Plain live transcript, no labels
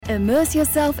Immerse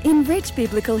yourself in rich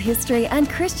biblical history and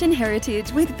Christian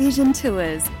heritage with Vision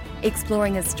Tours,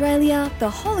 exploring Australia, the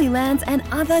Holy Lands and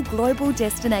other global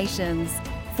destinations.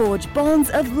 Forge bonds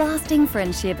of lasting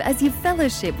friendship as you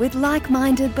fellowship with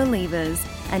like-minded believers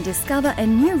and discover a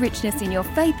new richness in your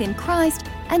faith in Christ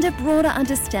and a broader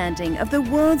understanding of the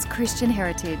world's Christian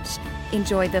heritage.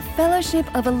 Enjoy the fellowship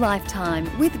of a lifetime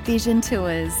with Vision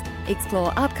Tours.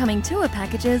 Explore upcoming tour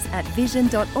packages at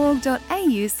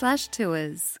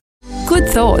vision.org.au/tours. Good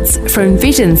thoughts from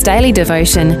Vision's daily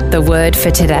devotion, The Word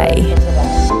for Today.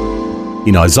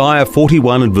 In Isaiah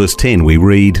 41 and verse 10 we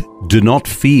read, "Do not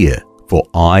fear, for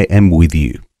I am with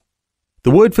you."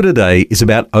 The word for today is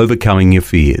about overcoming your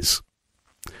fears.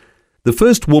 The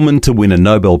first woman to win a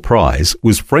Nobel Prize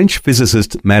was French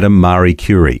physicist Madame Marie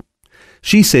Curie.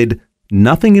 She said,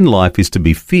 "Nothing in life is to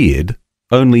be feared,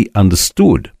 only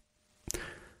understood."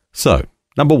 So,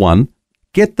 number one,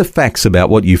 get the facts about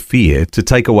what you fear to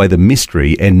take away the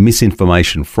mystery and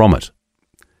misinformation from it.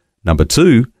 Number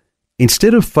two,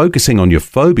 instead of focusing on your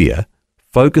phobia,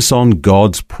 focus on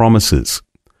God's promises.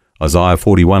 Isaiah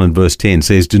 41 and verse 10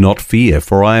 says, "Do not fear,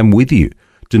 for I am with you.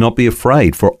 Do not be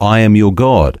afraid, for I am your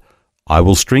God. I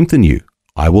will strengthen you.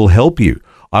 I will help you.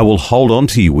 I will hold on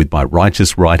to you with my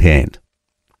righteous right hand."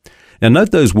 Now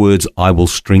note those words, "I will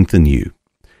strengthen you."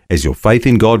 As your faith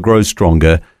in God grows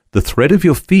stronger, the threat of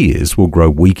your fears will grow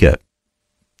weaker.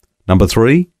 Number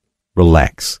three,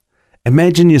 relax.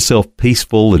 Imagine yourself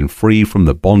peaceful and free from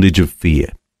the bondage of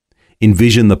fear.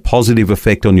 Envision the positive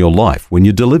effect on your life when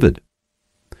you're delivered.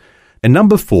 And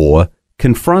number four,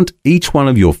 confront each one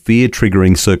of your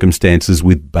fear-triggering circumstances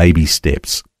with baby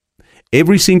steps.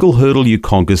 Every single hurdle you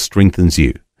conquer strengthens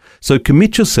you. So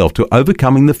commit yourself to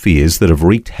overcoming the fears that have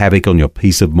wreaked havoc on your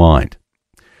peace of mind.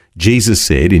 Jesus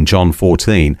said in John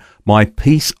 14, "My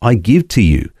peace I give to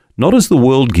you, not as the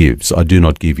world gives, I do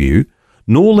not give you,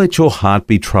 nor let your heart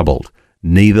be troubled,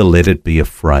 neither let it be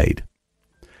afraid."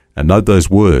 And note those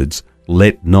words,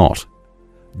 let not.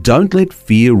 Don't let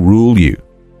fear rule you.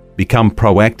 Become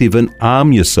proactive and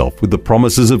arm yourself with the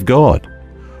promises of God.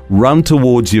 Run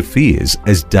towards your fears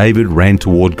as David ran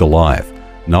toward Goliath,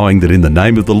 knowing that in the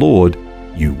name of the Lord,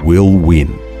 you will win.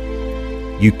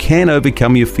 You can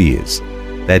overcome your fears.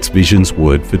 That's Vision's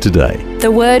Word for Today.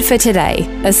 The Word for Today,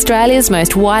 Australia's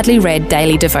most widely read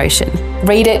daily devotion.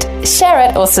 Read it, share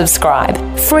it or subscribe.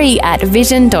 Free at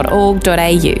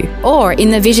vision.org.au or in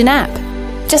the Vision app.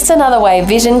 Just another way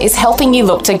Vision is helping you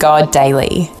look to God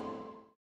daily.